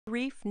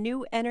Greef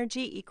New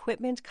Energy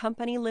Equipment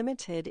Company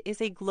Limited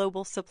is a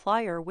global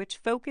supplier which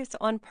focus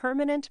on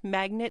permanent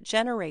magnet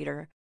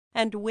generator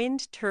and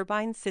wind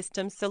turbine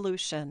system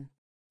solution.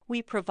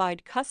 We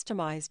provide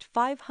customized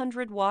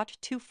 500-watt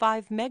to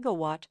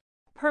 5-megawatt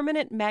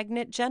permanent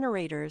magnet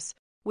generators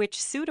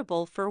which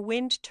suitable for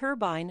wind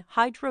turbine,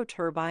 hydro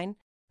turbine,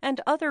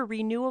 and other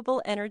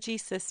renewable energy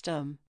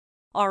system.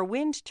 Our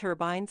wind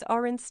turbines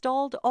are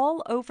installed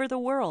all over the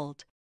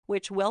world,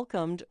 which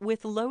welcomed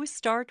with low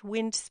start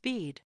wind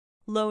speed,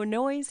 low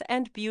noise,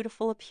 and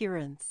beautiful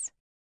appearance.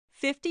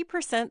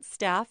 50%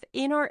 staff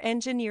in our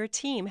engineer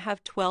team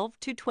have 12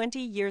 to 20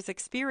 years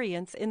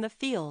experience in the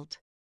field.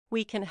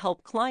 We can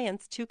help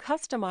clients to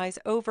customize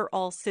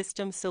overall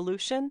system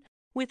solution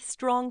with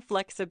strong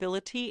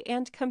flexibility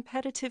and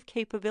competitive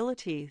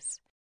capabilities.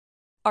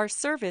 Our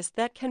service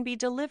that can be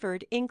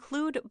delivered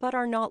include but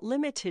are not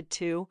limited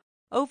to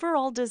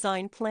overall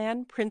design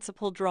plan,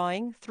 principal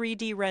drawing,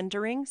 3D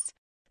renderings,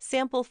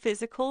 sample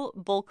physical,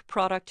 bulk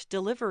product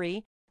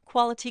delivery,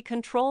 quality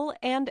control,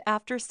 and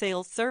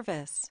after-sales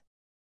service.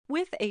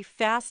 With a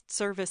fast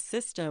service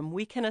system,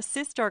 we can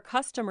assist our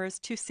customers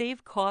to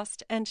save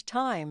cost and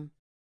time.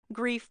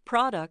 Greef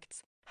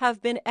products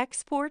have been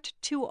exported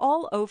to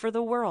all over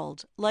the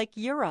world, like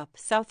Europe,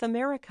 South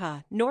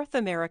America, North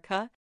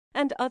America,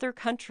 and other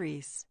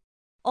countries.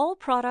 All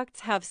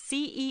products have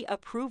CE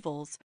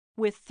approvals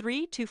with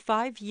 3 to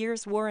 5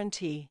 years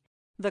warranty.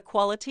 The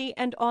quality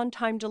and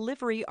on-time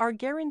delivery are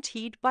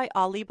guaranteed by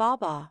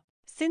Alibaba.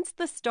 Since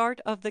the start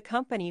of the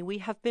company, we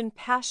have been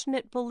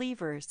passionate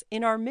believers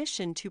in our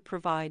mission to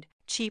provide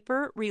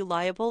cheaper,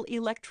 reliable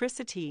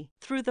electricity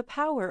through the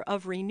power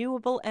of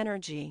renewable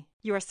energy.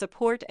 Your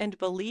support and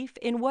belief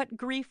in what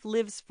Greef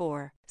lives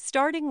for,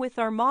 starting with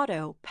our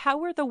motto,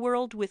 Power the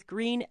World with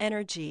Green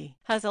Energy,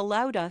 has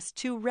allowed us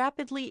to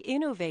rapidly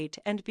innovate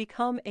and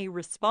become a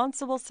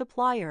responsible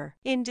supplier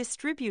in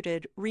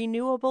distributed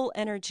renewable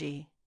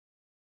energy.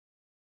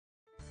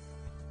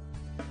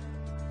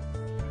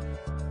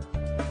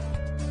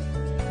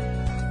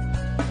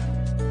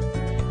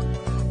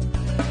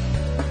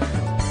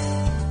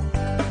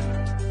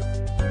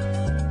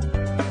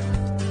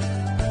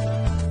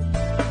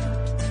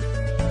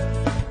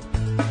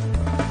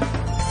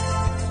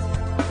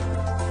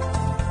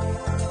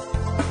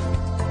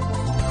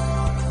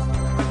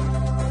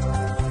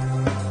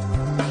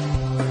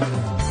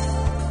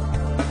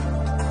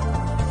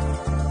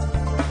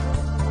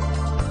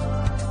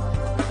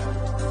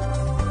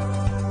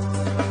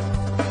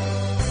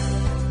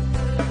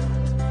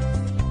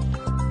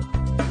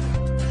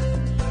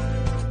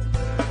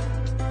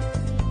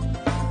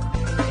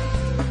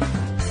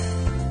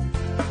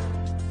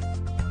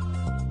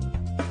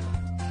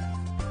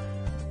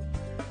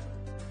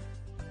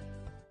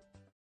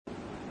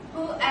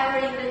 Whoever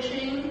in the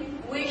team,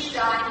 we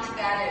shine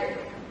together.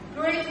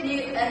 Greef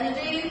New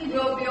Energy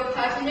will be your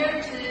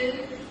partner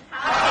to